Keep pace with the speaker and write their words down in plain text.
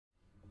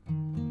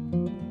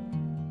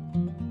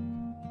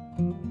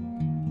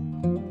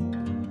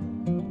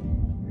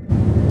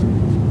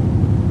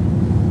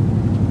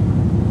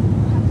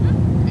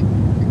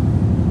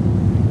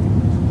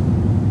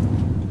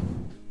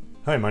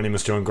Hi, my name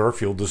is John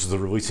Garfield. This is the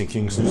Releasing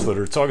Kings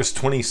newsletter. It's August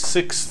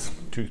 26th,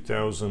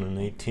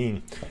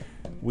 2018.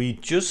 We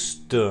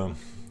just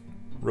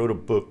wrote a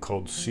book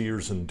called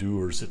Seers and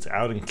Doers. It's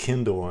out in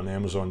Kindle on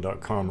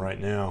Amazon.com right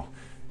now,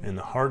 and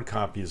the hard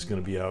copy is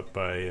going to be out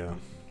by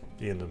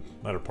the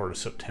latter part of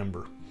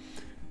September.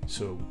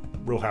 So,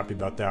 real happy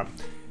about that.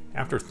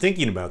 After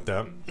thinking about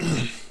that,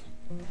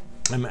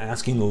 I'm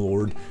asking the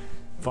Lord,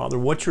 Father,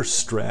 what's your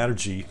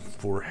strategy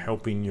for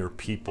helping your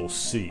people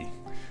see?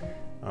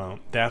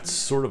 That's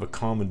sort of a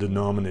common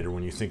denominator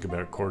when you think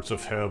about courts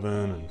of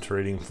heaven and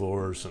trading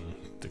floors and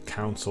the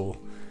council.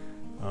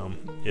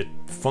 It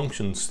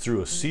functions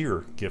through a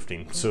seer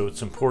gifting, so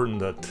it's important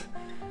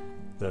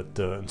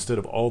that instead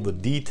of all the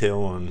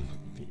detail on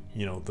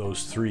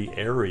those three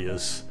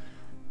areas,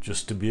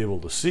 just to be able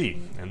to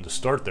see and to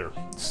start there.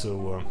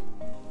 So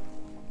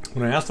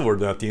when I asked the Lord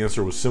that, the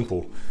answer was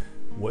simple.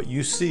 What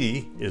you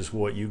see is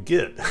what you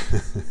get.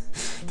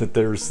 That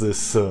there's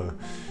this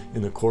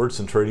in the courts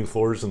and trading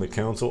floors and the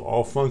council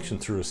all function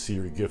through a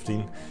seer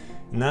gifting,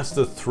 and that's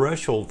the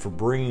threshold for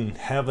bringing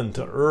heaven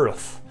to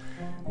earth.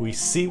 We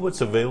see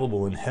what's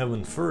available in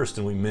heaven first,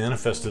 and we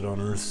manifest it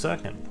on earth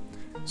second.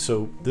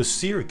 So this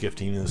seer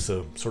gifting is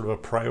a sort of a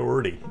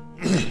priority.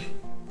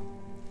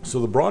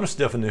 So the broadest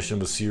definition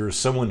of a seer is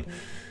someone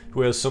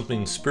who has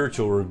something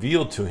spiritual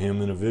revealed to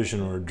him in a vision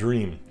or a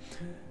dream.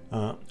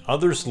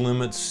 Others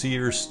limit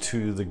seers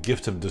to the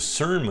gift of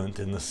discernment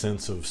in the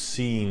sense of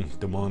seeing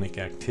demonic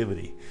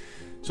activity.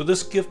 So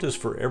this gift is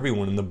for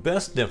everyone, and the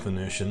best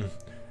definition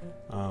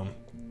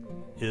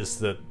is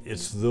that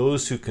it's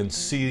those who can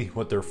see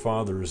what their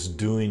Father is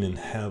doing in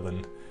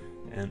heaven,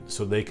 and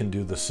so they can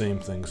do the same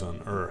things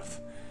on earth.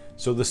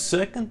 So the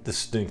second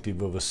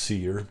distinctive of a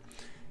seer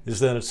is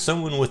that it's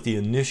someone with the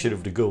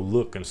initiative to go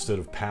look instead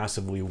of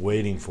passively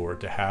waiting for it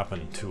to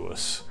happen to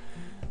us.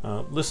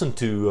 Listen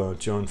to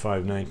John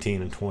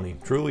 5:19 and 20.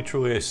 Truly,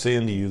 truly, I say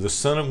unto you, the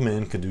Son of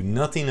Man can do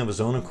nothing of his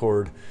own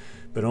accord,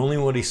 but only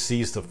what he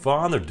sees the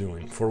Father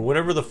doing. For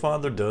whatever the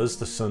Father does,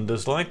 the Son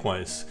does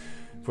likewise.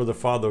 For the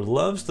Father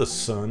loves the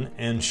Son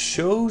and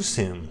shows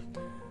him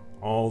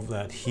all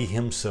that he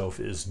himself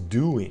is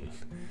doing.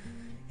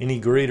 Any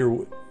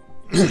greater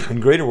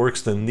and greater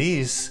works than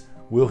these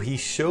will he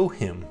show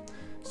him,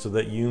 so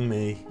that you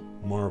may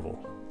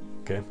marvel.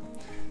 Okay?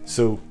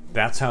 So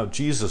that's how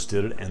Jesus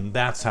did it, and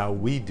that's how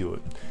we do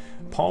it.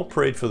 Paul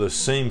prayed for the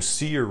same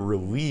seer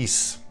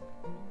release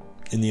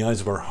in the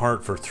eyes of our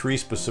heart for three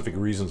specific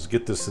reasons.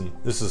 Get this, and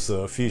this is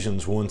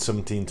Ephesians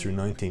 1:17 through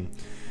 19.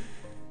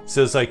 It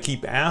says, I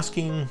keep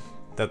asking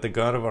that the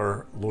God of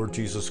our Lord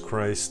Jesus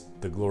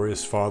Christ, the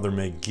glorious Father,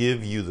 may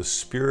give you the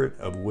spirit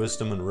of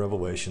wisdom and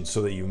revelation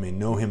so that you may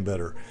know him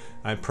better.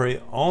 I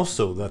pray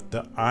also that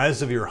the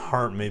eyes of your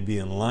heart may be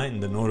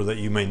enlightened in order that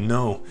you may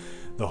know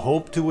the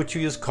hope to which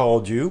he has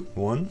called you,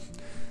 1.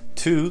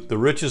 2, the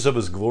riches of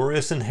his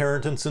glorious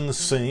inheritance in the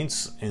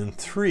saints, and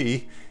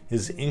 3,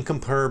 his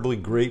incomparably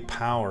great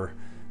power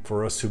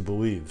for us who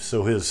believe.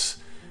 So his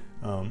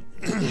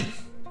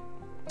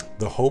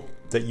the hope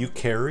that you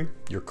carry,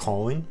 your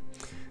calling,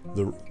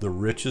 the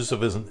riches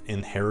of his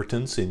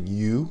inheritance in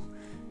you,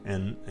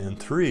 and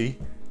 3,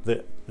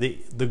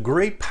 the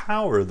great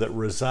power that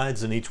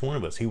resides in each one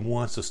of us. He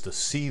wants us to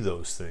see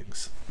those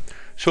things.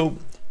 So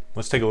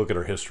let's take a look at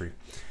our history.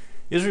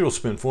 Israel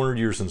spent 400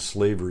 years in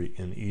slavery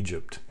in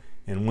Egypt,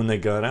 and when they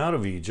got out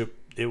of Egypt,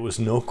 it was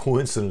no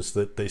coincidence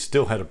that they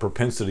still had a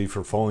propensity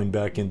for falling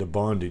back into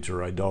bondage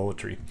or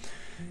idolatry.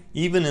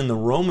 Even in the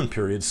Roman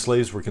period,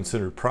 slaves were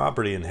considered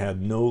property and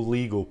had no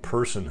legal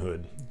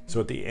personhood. So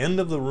at the end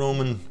of the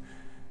Roman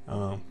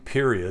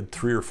period,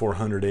 300 or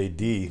 400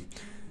 AD,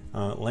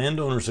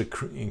 landowners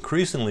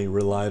increasingly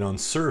relied on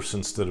serfs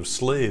instead of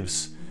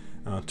slaves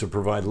to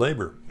provide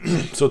labor.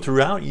 So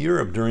throughout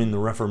Europe during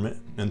the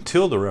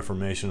until the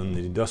Reformation and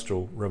the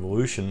Industrial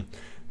Revolution,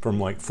 from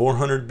like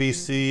 400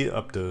 BC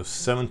up to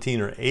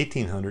 17 or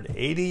 1800,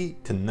 80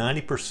 to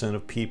 90%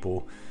 of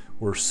people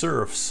were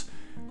serfs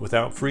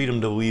without freedom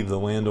to leave the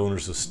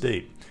landowner's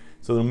estate.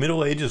 So the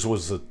Middle Ages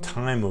was a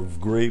time of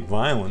great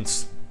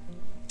violence,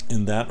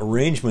 and that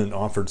arrangement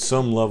offered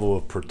some level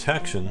of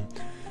protection,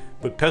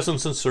 but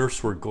peasants and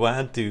serfs were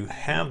glad to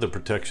have the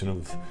protection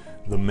of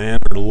the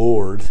manor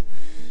lord,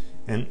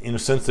 and in a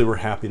sense they were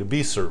happy to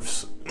be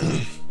serfs.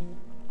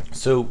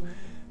 So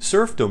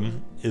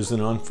serfdom is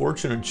an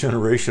unfortunate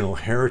generational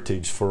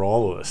heritage for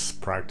all of us,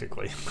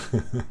 practically.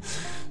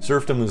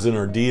 Serfdom is in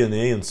our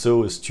DNA, and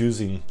so is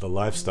choosing the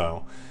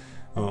lifestyle.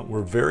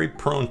 We're very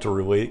prone to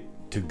relate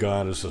to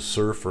God as a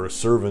serf or a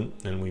servant,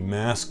 and we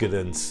mask it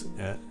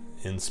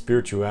in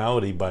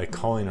spirituality by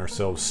calling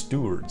ourselves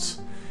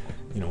stewards.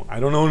 I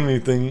don't own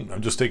anything,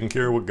 I'm just taking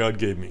care of what God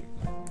gave me.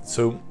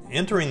 So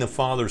entering the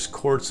Father's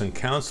courts and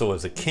council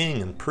as a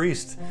king and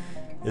priest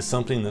is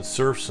something that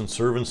serfs and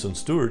servants and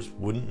stewards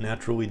wouldn't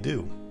naturally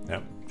do.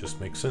 That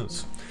just makes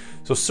sense.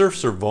 So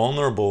serfs are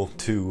vulnerable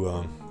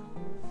to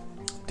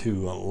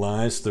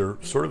lies. They're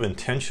sort of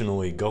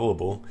intentionally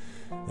gullible.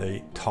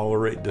 They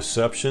tolerate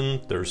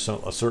deception. There's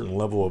a certain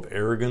level of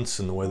arrogance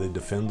in the way they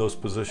defend those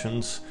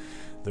positions.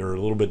 They're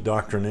a little bit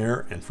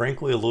doctrinaire and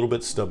frankly a little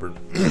bit stubborn.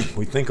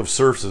 We think of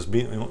serfs as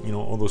being,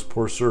 all those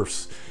poor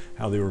serfs,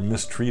 how they were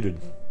mistreated.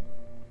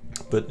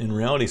 But in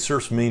reality,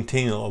 serfs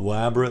maintain an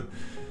elaborate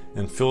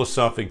and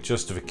philosophic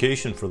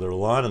justification for their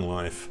lot in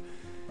life.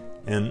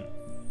 And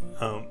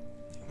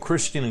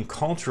Christian and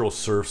cultural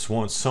serfs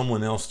want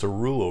someone else to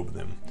rule over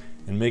them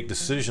and make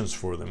decisions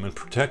for them and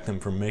protect them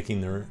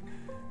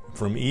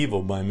from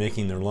evil by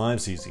making their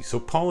lives easy. So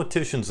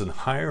politicians and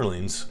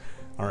hirelings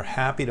are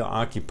happy to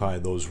occupy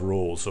those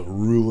roles of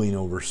ruling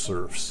over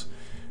serfs.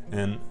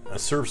 And a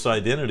serf's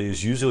identity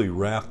is usually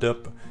wrapped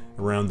up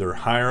around their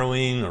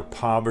hireling or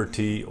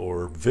poverty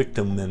or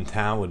victim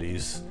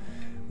mentalities,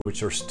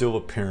 which are still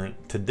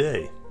apparent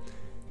today.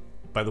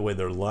 By the way,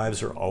 their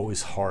lives are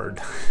always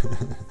hard.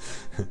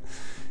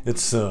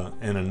 It's an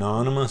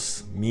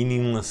anonymous,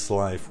 meaningless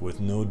life with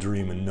no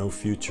dream and no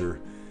future,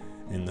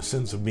 in the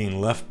sense of being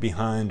left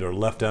behind or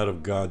left out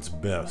of God's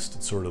best.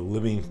 It's sort of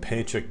living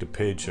paycheck to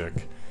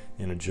paycheck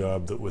in a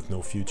job with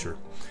no future.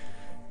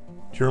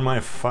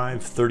 Jeremiah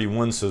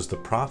 5:31 says, "The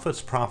prophets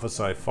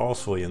prophesy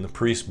falsely, and the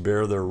priests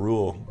bear their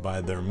rule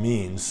by their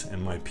means,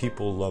 and my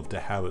people love to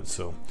have it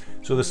so."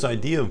 So this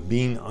idea of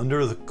being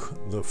under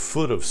the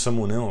foot of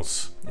someone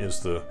else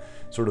is the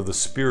sort of the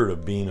spirit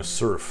of being a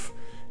serf.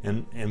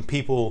 And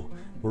people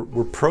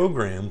were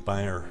programmed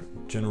by our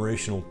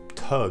generational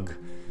tug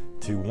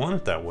to want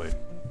it that way.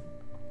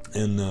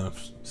 In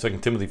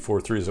 2 Timothy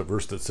 4:3 is a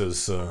verse that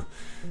says,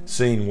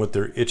 saying what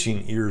their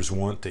itching ears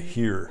want to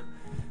hear.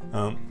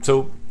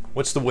 So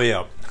what's the way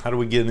out? How do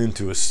we get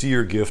into a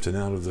seer gift and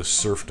out of this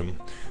serfdom?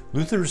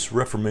 Luther's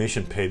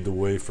Reformation paved the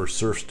way for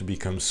serfs to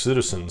become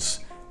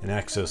citizens and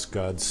access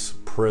God's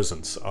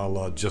presence, a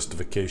la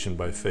justification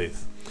by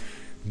faith.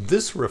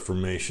 This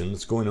Reformation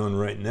that's going on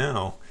right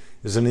now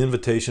is an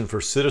invitation for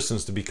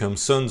citizens to become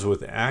sons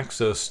with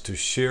access to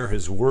share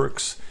his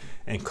works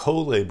and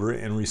co-labor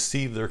and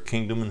receive their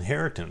kingdom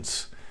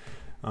inheritance.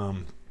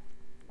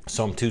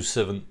 Psalm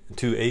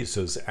 2:8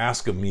 says,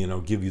 "Ask of me and I'll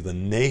give you the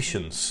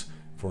nations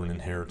for an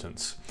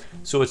inheritance."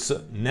 So it's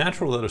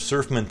natural that a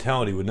serf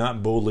mentality would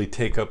not boldly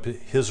take up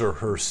his or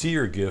her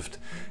seer gift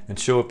and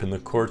show up in the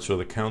courts or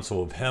the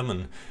council of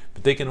heaven,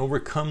 but they can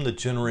overcome the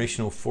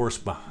generational force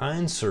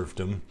behind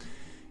serfdom.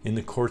 In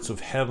the courts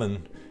of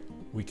heaven,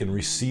 we can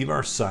receive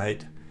our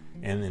sight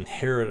and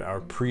inherit our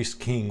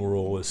priest-king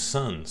role as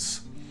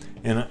sons.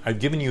 And I've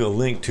given you a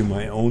link to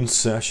my own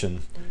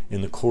session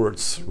in the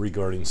courts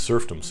regarding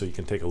serfdom, so you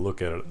can take a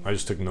look at it. I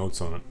just took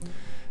notes on it,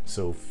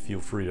 so feel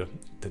free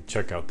to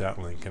check out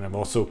that link. And I've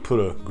also put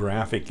a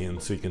graphic in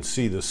so you can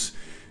see this.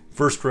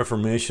 First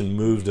Reformation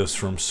moved us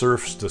from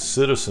serfs to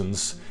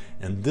citizens,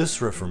 and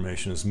this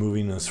Reformation is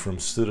moving us from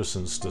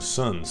citizens to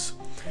sons.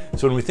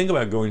 So when we think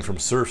about going from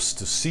serfs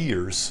to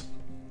seers,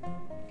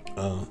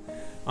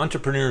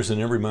 entrepreneurs in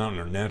every mountain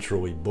are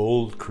naturally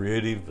bold,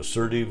 creative,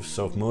 assertive,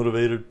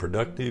 self-motivated,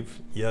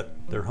 productive,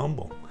 yet they're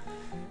humble.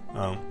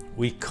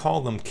 We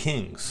call them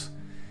kings.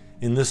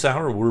 In this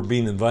hour, we're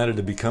being invited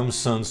to become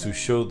sons who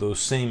show those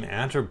same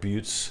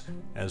attributes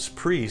as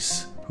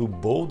priests who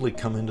boldly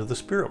come into the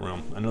spirit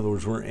realm. In other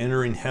words, we're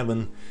entering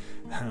heaven,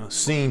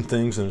 seeing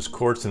things in his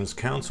courts and his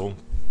council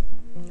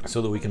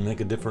so that we can make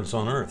a difference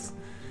on earth.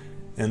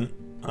 And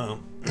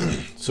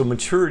so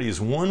maturity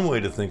is one way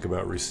to think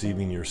about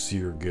receiving your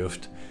seer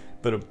gift,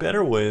 but a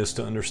better way is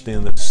to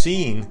understand that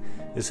seeing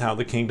is how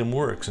the kingdom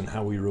works and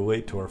how we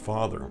relate to our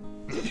Father.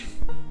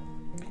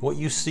 What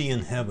you see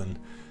in heaven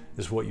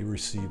is what you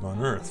receive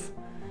on earth.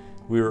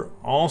 We are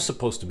all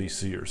supposed to be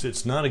seers.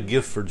 It's not a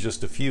gift for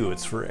just a few,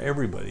 it's for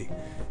everybody.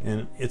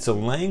 And it's a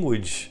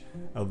language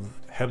of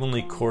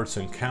heavenly courts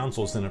and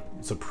councils, and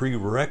it's a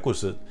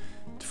prerequisite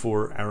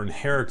for our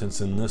inheritance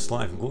in this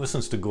life.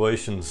 Listen to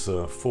Galatians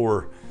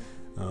 4,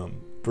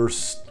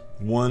 verse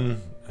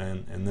 1,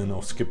 and then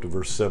I'll skip to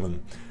verse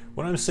 7.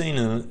 What I'm saying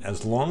is,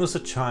 as long as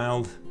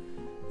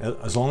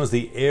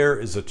the heir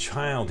is a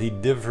child, he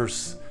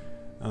differs.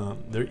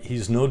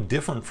 He's no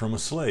different from a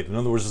slave. In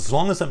other words, as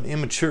long as I'm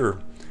immature,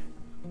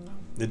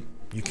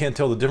 you can't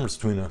tell the difference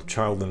between a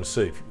child and a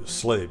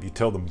slave. You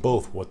tell them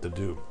both what to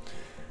do.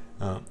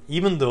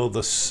 Even though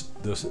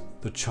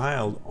the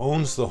child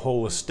owns the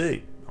whole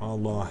estate,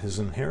 Allah his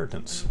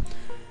inheritance.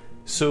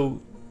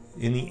 So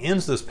he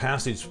ends this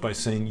passage by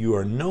saying, you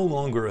are no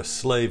longer a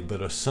slave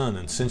but a son,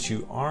 and since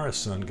you are a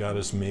son, God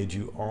has made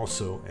you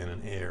also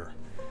an heir.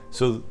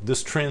 So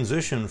this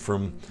transition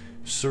from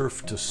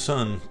serf to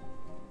son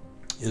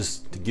is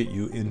to get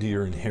you into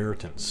your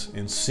inheritance,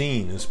 and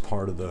seeing is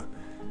part of the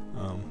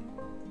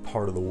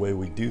way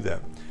we do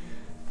that.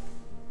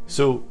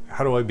 So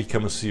how do I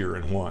become a seer,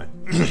 and why?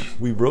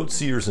 We wrote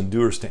Seers and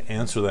Doers to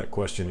answer that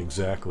question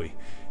exactly,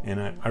 and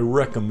I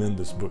recommend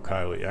this book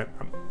highly.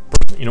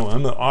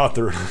 I'm the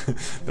author,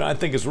 but I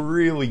think it's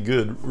really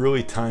good,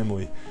 really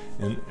timely,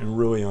 and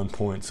really on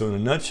point. So in a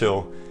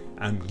nutshell,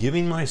 I'm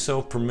giving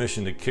myself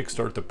permission to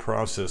kickstart the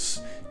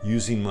process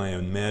using my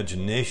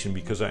imagination,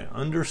 because I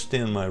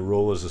understand my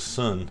role as a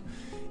son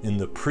in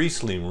the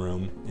priestly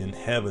realm in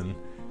heaven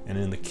and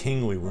in the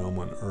kingly realm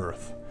on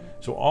earth.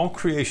 So all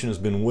creation has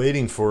been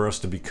waiting for us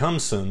to become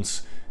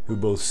sons who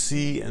both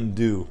see and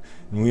do.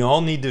 And we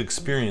all need to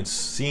experience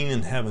seeing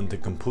in heaven to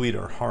complete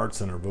our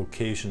hearts and our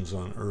vocations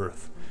on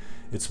earth.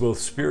 It's both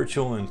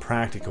spiritual and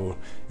practical.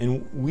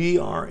 And we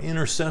are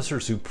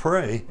intercessors who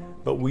pray,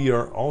 but we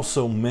are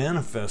also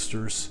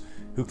manifestors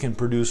who can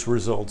produce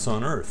results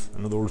on earth.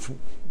 In other words,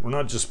 we're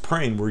not just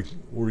praying,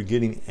 we're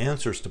getting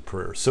answers to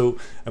prayer. So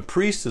a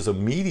priest is a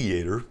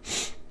mediator,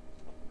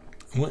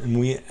 and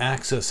we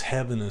access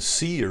heaven as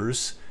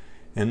seers,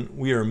 and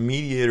we are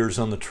mediators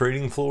on the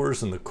trading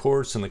floors and the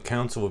courts and the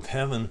council of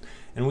heaven,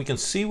 and we can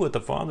see what the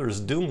Father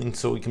is doing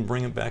so we can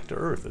bring it back to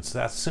earth. It's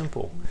that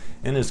simple.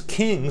 And as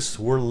kings,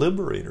 we're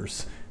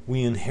liberators.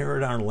 We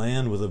inherit our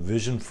land with a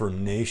vision for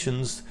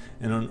nations,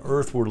 and on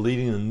earth we're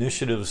leading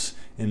initiatives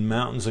in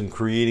mountains and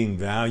creating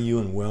value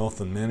and wealth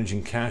and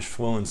managing cash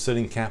flow and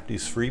setting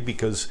captives free,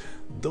 because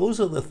those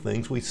are the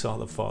things we saw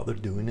the Father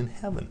doing in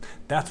heaven.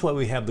 That's why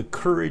we have the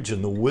courage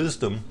and the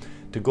wisdom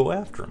to go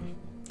after him.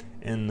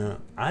 And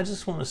I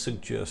just want to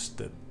suggest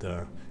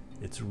that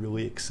it's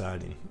really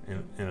exciting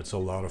and it's a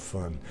lot of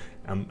fun.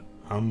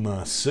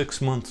 I'm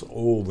 6 months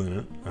old in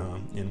it,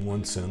 in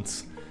one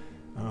sense,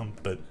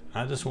 but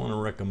I just want to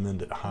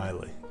recommend it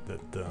highly,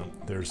 that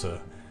there's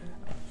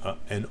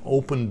an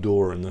open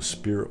door in the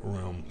spirit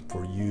realm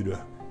for you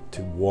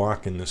to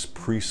walk in this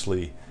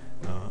priestly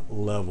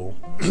level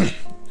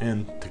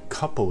and to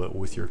couple it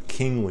with your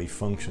kingly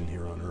function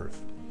here on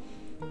earth.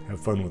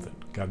 Have fun with it.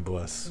 God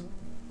bless.